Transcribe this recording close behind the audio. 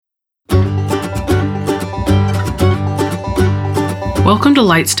Welcome to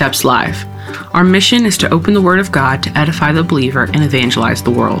Light Steps Live. Our mission is to open the Word of God to edify the believer and evangelize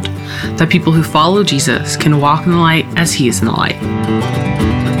the world, that people who follow Jesus can walk in the light as He is in the light.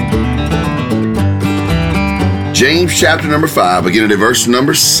 James chapter number 5, beginning at verse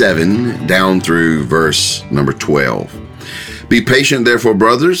number 7 down through verse number 12. Be patient, therefore,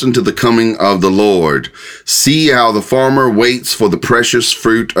 brothers, until the coming of the Lord. See how the farmer waits for the precious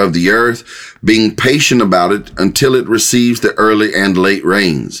fruit of the earth, being patient about it until it receives the early and late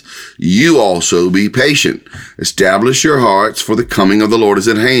rains. You also be patient. Establish your hearts, for the coming of the Lord is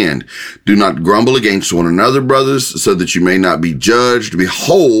at hand. Do not grumble against one another, brothers, so that you may not be judged.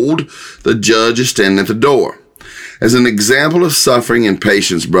 Behold, the judge is standing at the door. As an example of suffering and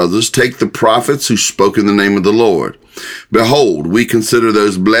patience, brothers, take the prophets who spoke in the name of the Lord. Behold, we consider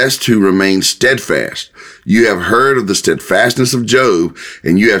those blessed who remain steadfast. You have heard of the steadfastness of Job,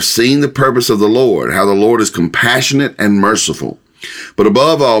 and you have seen the purpose of the Lord, how the Lord is compassionate and merciful. But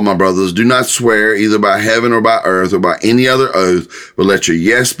above all, my brothers, do not swear either by heaven or by earth or by any other oath, but let your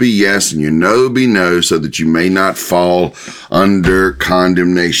yes be yes and your no be no, so that you may not fall under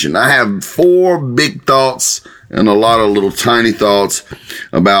condemnation. I have 4 big thoughts and a lot of little tiny thoughts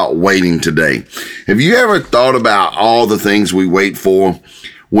about waiting today. Have you ever thought about all the things we wait for?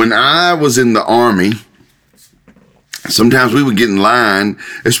 When I was in the Army, sometimes we would get in line,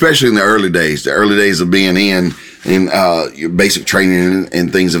 especially in the early days of being in your basic training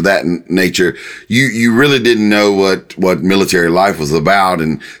and things of that nature. You really didn't know what military life was about.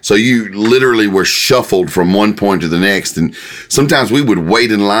 And so you literally were shuffled from one point to the next. And sometimes we would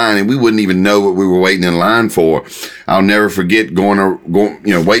wait in line and we wouldn't even know what we were waiting in line for. I'll never forget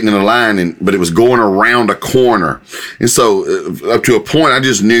waiting in a line, but it was going around a corner. And so up to a point, I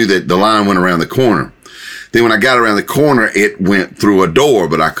just knew that the line went around the corner. Then when I got around the corner, it went through a door,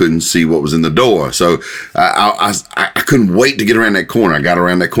 but I couldn't see what was in the door. So I couldn't wait to get around that corner. I got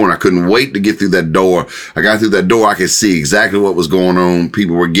around that corner. I couldn't wait to get through that door. I got through that door. I could see exactly what was going on.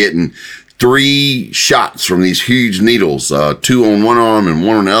 People were getting 3 shots from these huge needles, 2 on one arm and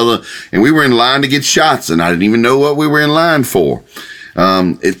 1 on the other. And we were in line to get shots, and I didn't even know what we were in line for.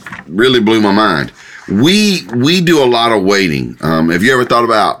 It really blew my mind. We do a lot of waiting. Have you ever thought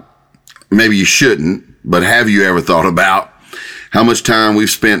about, maybe you shouldn't, but have you ever thought about how much time we've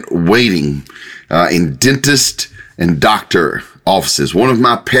spent waiting in dentist and doctor offices? One of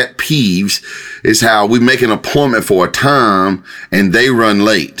my pet peeves is how we make an appointment for a time and they run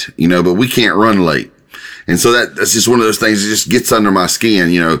late, but we can't run late. And so that's just one of those things that just gets under my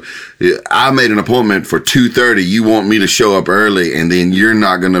skin. I made an appointment for 2:30. You want me to show up early, and then you're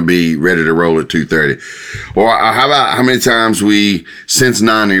not going to be ready to roll at 2:30. Or how about how many times since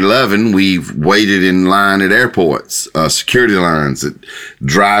 9/11, we've waited in line at airports, security lines. It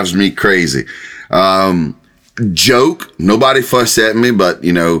drives me crazy. Joke, nobody fussed at me, but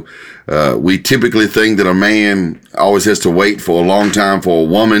we typically think that a man always has to wait for a long time for a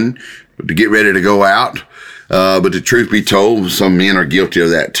woman to get ready to go out. But the truth be told, some men are guilty of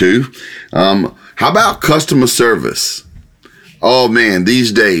that too. How about customer service? Oh man,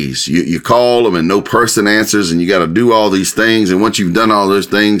 these days you call them and no person answers and you got to do all these things. And once you've done all those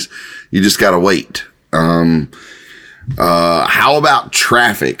things, you just got to wait. How about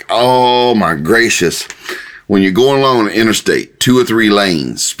traffic? Oh my gracious. When you're going along the interstate, 2 or 3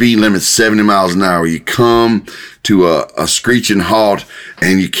 lanes, speed limit 70 miles an hour, you come to a screeching halt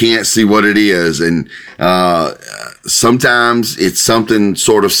and you can't see what it is. And sometimes it's something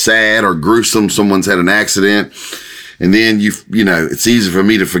sort of sad or gruesome. Someone's had an accident. And then it's easy for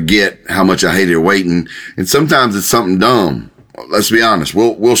me to forget how much I hated waiting. And sometimes it's something dumb. Let's be honest.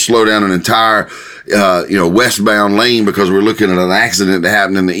 We'll slow down an entire, westbound lane because we're looking at an accident that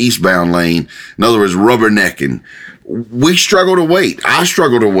happened in the eastbound lane. In other words, rubbernecking. We struggle to wait. I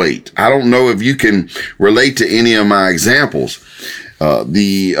struggle to wait. I don't know if you can relate to any of my examples.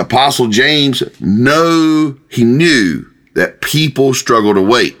 The Apostle James, he knew that people struggle to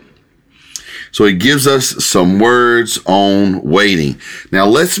wait. So he gives us some words on waiting. Now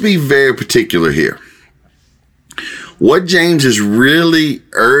let's be very particular here. What James is really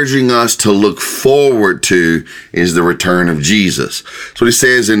urging us to look forward to is the return of Jesus. So he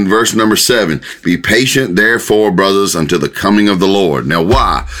says in verse number 7, be patient, therefore, brothers, until the coming of the Lord. Now,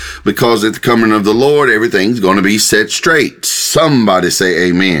 why? Because at the coming of the Lord, everything's going to be set straight. Somebody say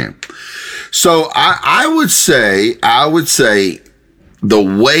amen. So I would say the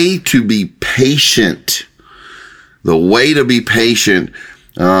way to be patient,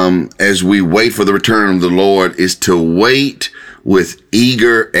 as we wait for the return of the Lord, is to wait with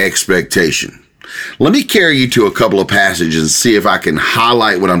eager expectation. Let me carry you to a couple of passages and see if I can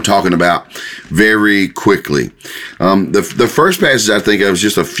highlight what I'm talking about very quickly. The first passage I think of is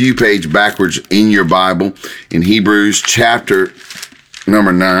just a few pages backwards in your Bible, in Hebrews chapter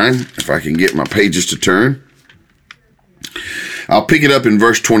number 9, if I can get my pages to turn. I'll pick it up in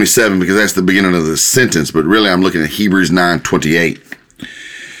verse 27 because that's the beginning of the sentence, but really I'm looking at Hebrews 9:28.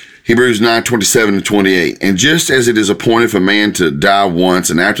 Hebrews 9:27 to 28. And just as it is appointed for man to die once,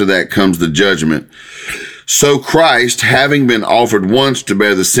 and after that comes the judgment, so Christ, having been offered once to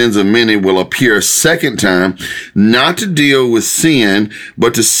bear the sins of many, will appear a second time, not to deal with sin,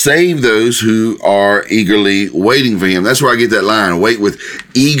 but to save those who are eagerly waiting for him. That's where I get that line, wait with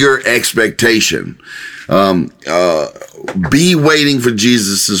eager expectation. Be waiting for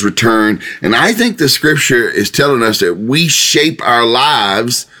Jesus' return. And I think the scripture is telling us that we shape our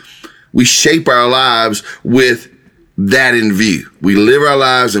lives with that in view. We live our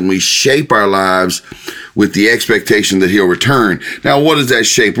lives and we shape our lives with the expectation that he'll return. Now, what does that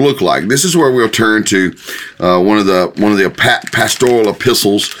shape look like? This is where we'll turn to one of the pastoral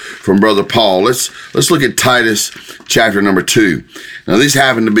epistles from Brother Paul. Let's look at Titus chapter number 2. Now, these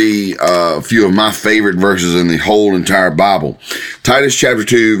happen to be a few of my favorite verses in the whole entire Bible. Titus chapter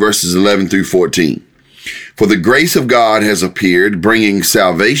 2, verses 11 through 14. For the grace of God has appeared, bringing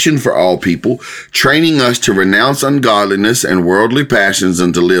salvation for all people, training us to renounce ungodliness and worldly passions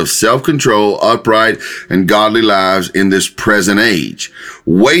and to live self-control, upright, and godly lives in this present age,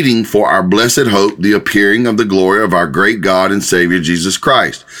 waiting for our blessed hope, the appearing of the glory of our great God and Savior Jesus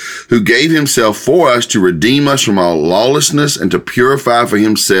Christ, who gave himself for us to redeem us from all lawlessness and to purify for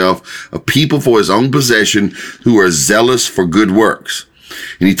himself a people for his own possession who are zealous for good works.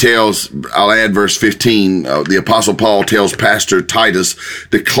 And he tells, I'll add verse 15, the Apostle Paul tells Pastor Titus,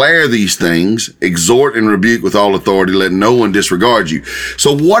 declare these things, exhort and rebuke with all authority, let no one disregard you.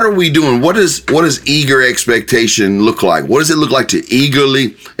 So what are we doing? What does eager expectation look like? What does it look like to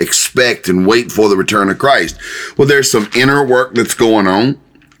eagerly expect and wait for the return of Christ? Well, there's some inner work that's going on.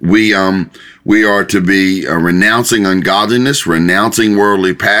 We are to be renouncing ungodliness, renouncing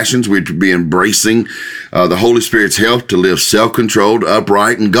worldly passions. We're to be embracing the Holy Spirit's help to live self-controlled,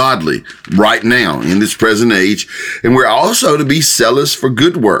 upright, and godly right now in this present age. And we're also to be zealous for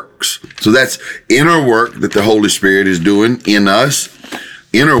good works. So that's inner work that the Holy Spirit is doing in us,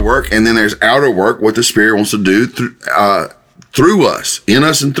 inner work, and then there's outer work, what the Spirit wants to do through us, in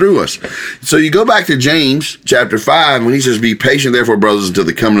us and through us. So you go back to James chapter 5 when he says, be patient therefore, brothers, until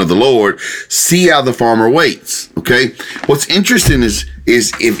the coming of the Lord. See how the farmer waits. Okay. What's interesting is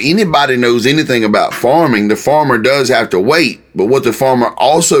if anybody knows anything about farming, the farmer does have to wait. But what the farmer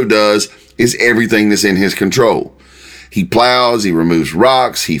also does is everything that's in his control. He plows, he removes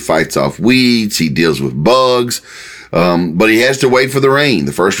rocks, he fights off weeds, he deals with bugs. But he has to wait for the rain,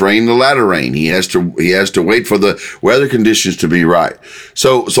 the first rain, the latter rain. He has to wait for the weather conditions to be right.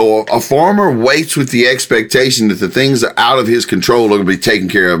 So a farmer waits with the expectation that the things that are out of his control are going to be taken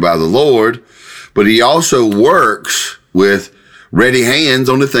care of by the Lord, but he also works with ready hands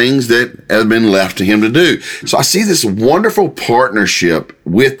on the things that have been left to him to do. So I see this wonderful partnership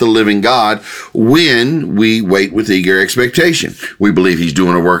with the living God when we wait with eager expectation. We believe he's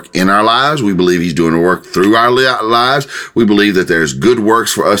doing a work in our lives. We believe he's doing a work through our lives. We believe that there's good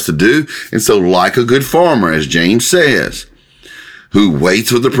works for us to do. And so like a good farmer, as James says, who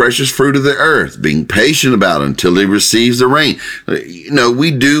waits for the precious fruit of the earth, being patient about it until he receives the rain.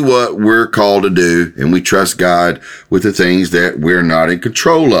 We do what we're called to do, and we trust God with the things that we're not in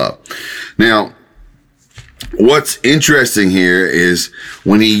control of. Now, what's interesting here is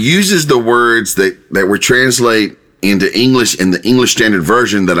when he uses the words that were translated into English in the English Standard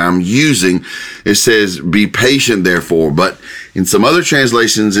Version that I'm using, it says, be patient therefore. But in some other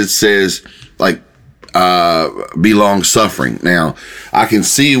translations, it says, be long suffering. Now, I can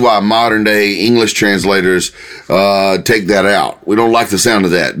see why modern day English translators take that out. We don't like the sound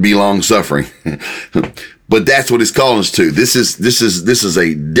of that. Be long suffering. But that's what it's calling us to. This is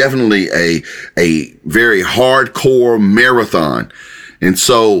definitely a very hardcore marathon. And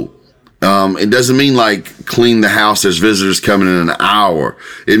so it doesn't mean like clean the house. There's visitors coming in an hour.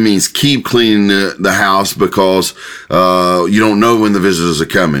 It means keep cleaning the house because you don't know when the visitors are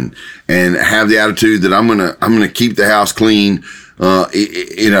coming, and have the attitude that I'm gonna keep the house clean,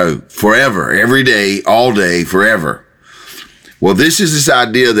 forever, every day, all day, forever. Well, this is this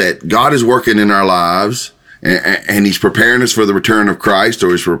idea that God is working in our lives, and he's preparing us for the return of Christ,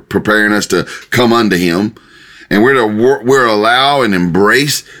 or he's preparing us to come unto him. And we're to allow and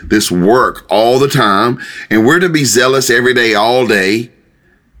embrace this work all the time. And we're to be zealous every day, all day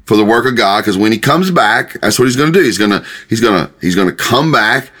for the work of God. Because when he comes back, that's what he's going to do. He's going to come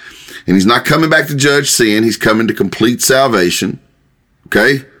back, And he's not coming back to judge sin. He's coming to complete salvation.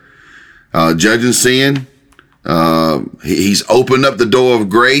 Okay? Judging sin. He's opened up the door of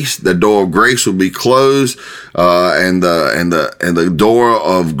grace. The door of grace will be closed, and the door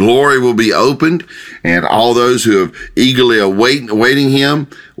of glory will be opened, and all those who have eagerly awaiting him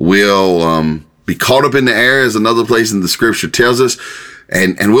will be caught up in the air, as another place in the scripture tells us,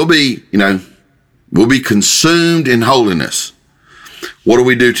 and we'll be consumed in holiness. What do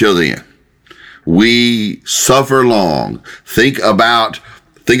we do till then? We suffer long. Think about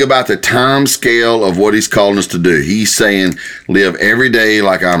the time scale of what he's calling us to do. He's saying, live every day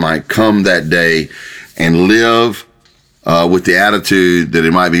like I might come that day, and live with the attitude that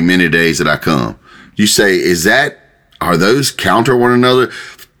it might be many days that I come. You say, are those counter one another?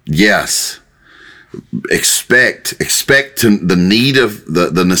 Yes. Expect the need of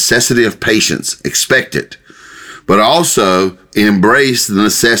the necessity of patience. Expect it. But also embrace the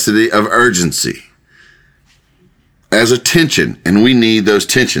necessity of urgency as a tension, and we need those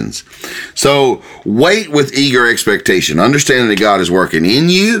tensions. So wait with eager expectation, understanding that God is working in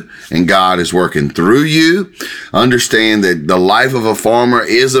you and God is working through you. Understand that the life of a farmer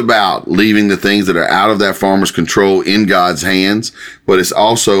is about leaving the things that are out of that farmer's control in God's hands, but it's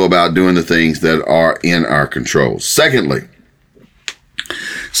also about doing the things that are in our control. Secondly,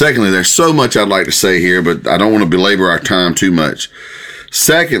 there's so much I'd like to say here, but I don't want to belabor our time too much.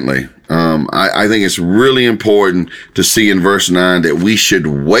 Secondly, I think it's really important to see in verse 9 that we should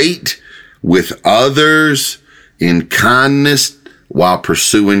wait with others in kindness while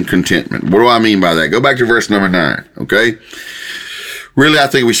pursuing contentment. What do I mean by that? Go back to verse number 9, okay? Really, I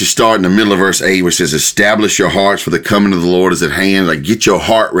think we should start in the middle of verse 8, which says, establish your hearts, for the coming of the Lord is at hand. Like, get your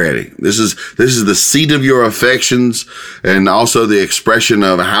heart ready. This is the seat of your affections, and also the expression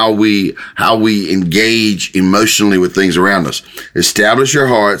of how we engage emotionally with things around us. Establish your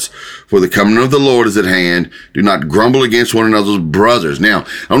hearts, for the coming of the Lord is at hand. Do not grumble against one another's brothers. Now,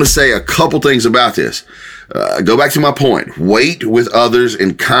 I want to say a couple things about this. Go back to my point. Wait with others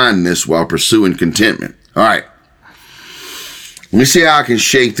in kindness while pursuing contentment. All right. Let me see how I can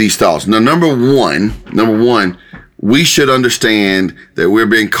shape these thoughts. Now, number one, we should understand that we're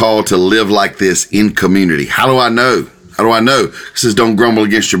being called to live like this in community. How do I know? It says don't grumble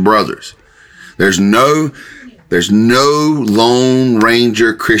against your brothers. There's no Lone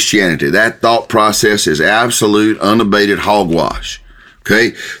Ranger Christianity. That thought process is absolute, unabated hogwash.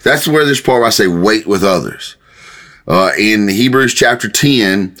 Okay? That's where this part where I say wait with others. In Hebrews chapter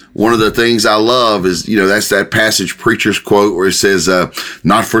 10, one of the things I love is, that's that passage preacher's quote where it says,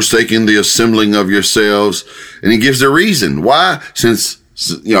 not forsaking the assembling of yourselves. And he gives the reason. Why? Since,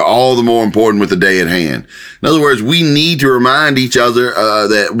 all the more important with the day at hand. In other words, we need to remind each other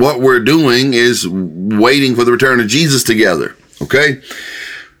that what we're doing is waiting for the return of Jesus together. Okay?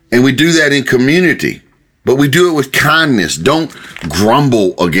 And we do that in community. But we do it with kindness. Don't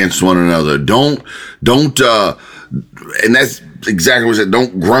grumble against one another. Don't, and that's exactly what it said.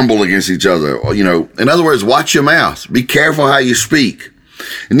 Don't grumble against each other. In other words, watch your mouth. Be careful how you speak.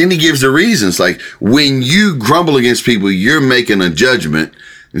 And then he gives the reasons, like when you grumble against people, you're making a judgment.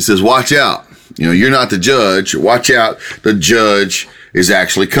 And says, watch out. You're not the judge. Watch out. The judge is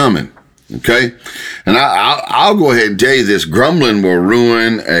actually coming. Okay. And I'll go ahead and tell you this. Grumbling will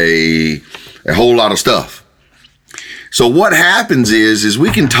ruin a whole lot of stuff. So what happens is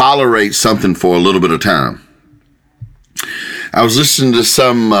we can tolerate something for a little bit of time. I was listening to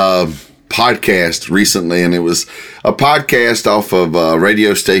some podcast recently, and it was a podcast off of a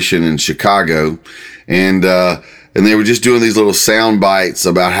radio station in Chicago, and they were just doing these little sound bites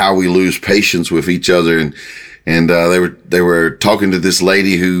about how we lose patience with each other, and they were talking to this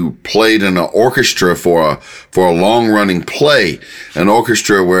lady who played in an orchestra for a long running play, an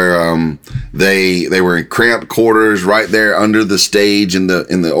orchestra where they were in cramped quarters right there under the stage in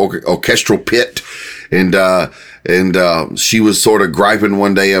the orchestral pit, and she was sort of griping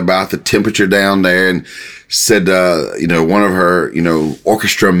one day about the temperature down there, and said one of her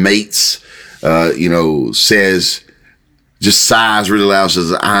orchestra mates says, just sighs really loud,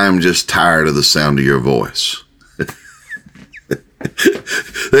 says, I'm just tired of the sound of your voice.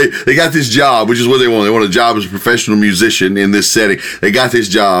 They got this job, which is what they want. They want a job as a professional musician in this setting. They got this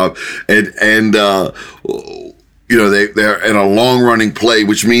job, and they're in a long running play,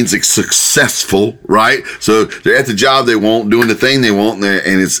 which means it's successful, right? So they're at the job they want, doing the thing they want,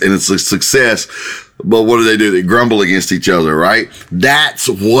 and it's a success. But what do? They grumble against each other, right? That's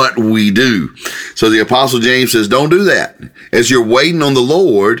what we do. So the Apostle James says, don't do that. As you're waiting on the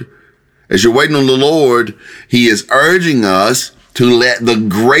Lord, he is urging us to let the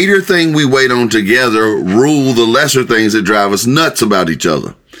greater thing we wait on together rule the lesser things that drive us nuts about each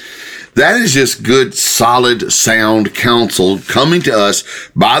other. that is just good, solid, sound counsel coming to us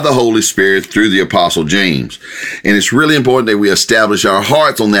by the Holy Spirit through the Apostle James. And it's really important that we establish our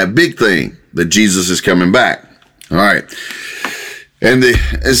hearts on that big thing, that Jesus is coming back. All right. And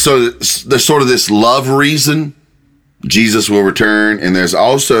so there's sort of this love reason, Jesus will return. And there's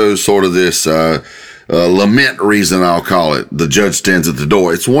also sort of this lament reason, I'll call it. The judge stands at the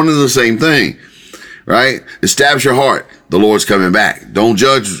door. It's one and the same thing, right? Establish your heart. The Lord's coming back. Don't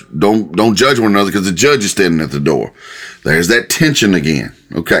judge one another because the judge is standing at the door. There's that tension again.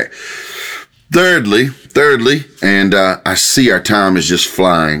 Okay. Thirdly, and I see our time is just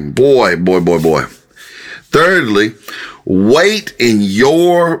flying. Boy. Thirdly, wait in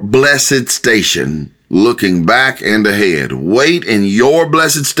your blessed station, looking back and ahead. Wait in your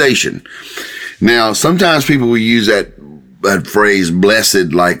blessed station. Now, sometimes people will use that phrase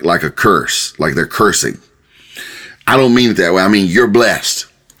blessed like a curse, like they're cursing. I don't mean it that way. I mean, you're blessed.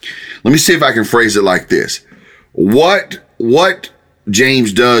 Let me see if I can phrase it like this. What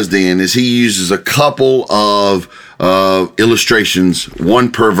James does then is he uses a couple of illustrations,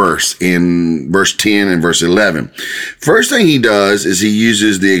 one per verse, in verse 10 and verse 11. First thing he does is he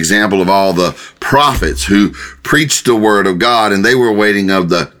uses the example of all the prophets who preached the word of God, and they were waiting of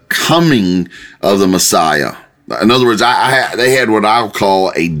the coming of the Messiah. In other words, they had what I'll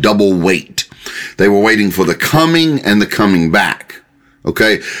call a double wait. They were waiting for the coming and the coming back.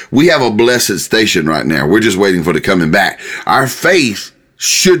 Okay. We have a blessed station right now. We're just waiting for the coming back. Our faith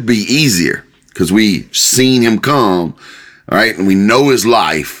should be easier because we've seen him come. All right. And we know his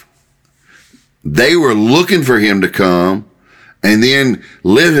life. They were looking for him to come and then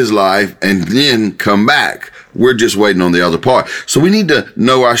live his life and then come back. We're just waiting on the other part. So we need to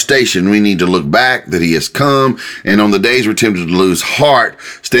know our station. We need to look back that he has come. And on the days we're tempted to lose heart,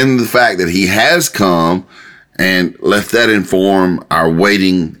 stand in the fact that he has come and let that inform our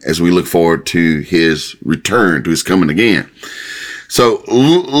waiting as we look forward to his return, to his coming again. So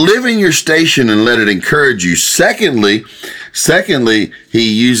live in your station and let it encourage you. Secondly,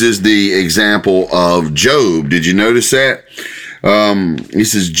 he uses the example of Job. Did you notice that? He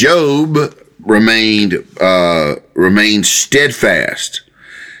says, Job remained steadfast.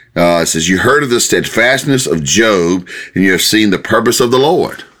 It says, you heard of the steadfastness of Job, and you have seen the purpose of the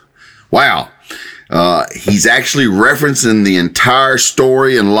Lord. Wow. He's actually referencing the entire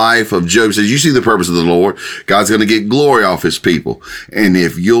story and life of Job. He says, you see the purpose of the Lord. God's going to get glory off his people. And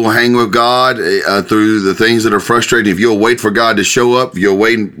if you'll hang with God through the things that are frustrating, if you'll wait for God to show up, if you'll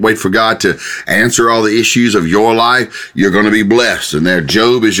wait for God to answer all the issues of your life, you're going to be blessed. And there,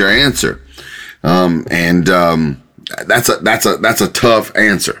 Job is your answer. That's a tough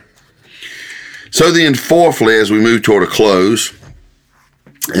answer. So then fourthly, as we move toward a close,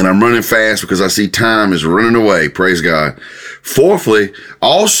 and I'm running fast because I see time is running away. Praise God. Fourthly,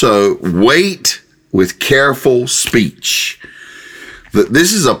 also wait with careful speech.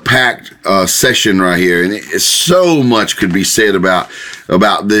 This is a packed session right here, and so much could be said about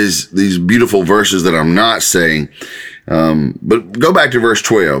these beautiful verses that I'm not saying. But go back to verse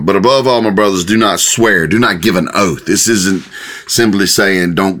 12. But above all, my brothers, do not swear, do not give an oath. This isn't simply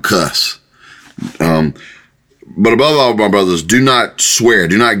saying don't cuss. But above all, my brothers, do not swear,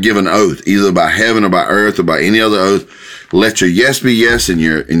 do not give an oath, either by heaven or by earth or by any other oath. Let your yes be yes and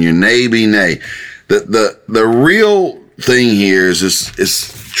your nay be nay. The real thing here is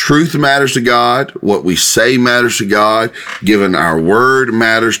truth matters to God. What we say matters to God. Giving our word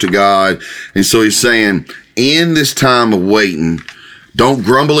matters to God. And so he's saying, in this time of waiting, don't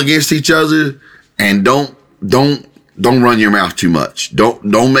grumble against each other, and don't run your mouth too much.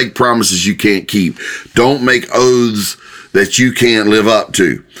 Don't make promises you can't keep. Don't make oaths that you can't live up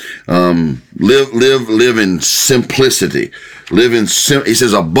to. Live in simplicity. He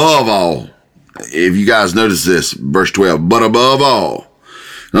says above all. If you guys notice this, verse 12, but above all.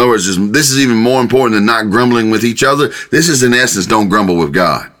 In other words, this is even more important than not grumbling with each other. This is in essence, don't grumble with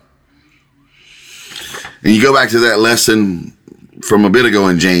God. And you go back to that lesson from a bit ago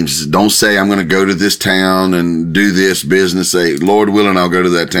in James. Don't say, I'm going to go to this town and do this business. Say, Lord willing, I'll go to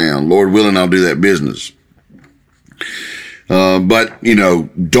that town. Lord willing, I'll do that business. But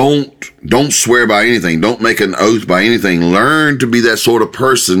don't swear by anything. Don't make an oath by anything. Learn to be that sort of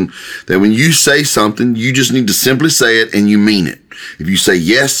person that when you say something, you just need to simply say it and you mean it. If you say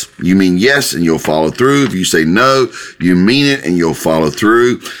yes, you mean yes and you'll follow through. If you say no, you mean it and you'll follow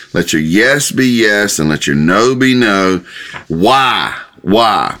through. Let your yes be yes and let your no be no. Why?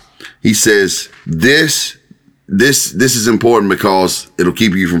 He says this is important because it'll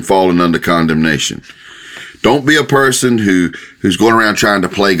keep you from falling under condemnation. Don't be a person who's going around trying to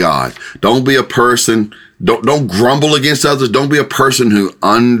play God. Don't be a person Don't grumble against others. Don't be a person who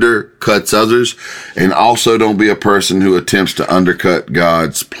undercuts others. And also don't be a person who attempts to undercut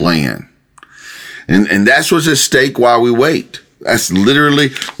God's plan. And that's what's at stake while we wait. That's literally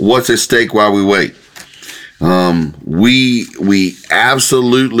what's at stake while we wait. We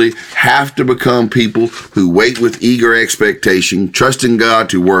absolutely have to become people who wait with eager expectation, trusting God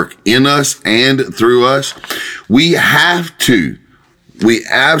to work in us and through us. We absolutely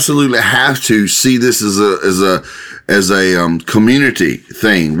have to see this as a community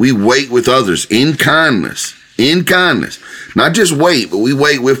thing. We wait with others in kindness. Not just wait, but we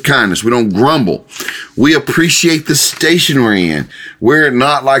wait with kindness. We don't grumble. We appreciate the station we're in. We're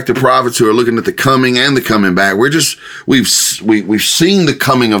not like the prophets who are looking at the coming and the coming back. We've seen the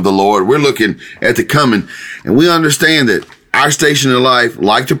coming of the Lord. We're looking at the coming, and we understand that our station in life,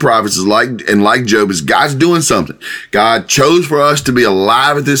 like the prophets, like Job, is God's doing something. God chose for us to be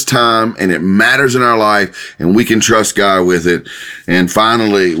alive at this time, and it matters in our life, and we can trust God with it. And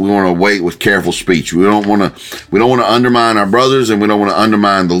finally, we want to wait with careful speech. We don't want to undermine our brothers, and we don't want to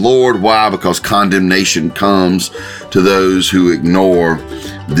undermine the Lord. Why? Because condemnation comes to those who ignore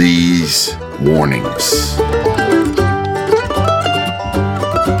these warnings.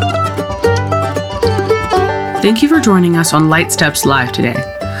 Thank you for joining us on Light Steps Live today.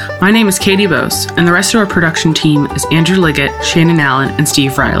 My name is Katie Bose, and the rest of our production team is Andrew Liggett, Shannon Allen, and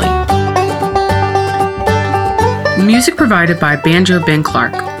Steve Riley. Music provided by Banjo Ben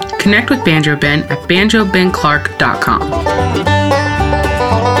Clark. Connect with Banjo Ben at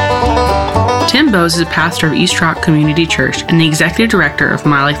banjobenclark.com. Tim Bose is a pastor of East Rock Community Church and the executive director of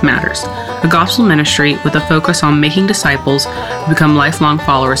My Life Matters, a gospel ministry with a focus on making disciples who become lifelong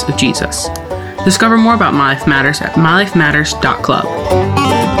followers of Jesus. Discover more about My Life Matters at mylifematters.club.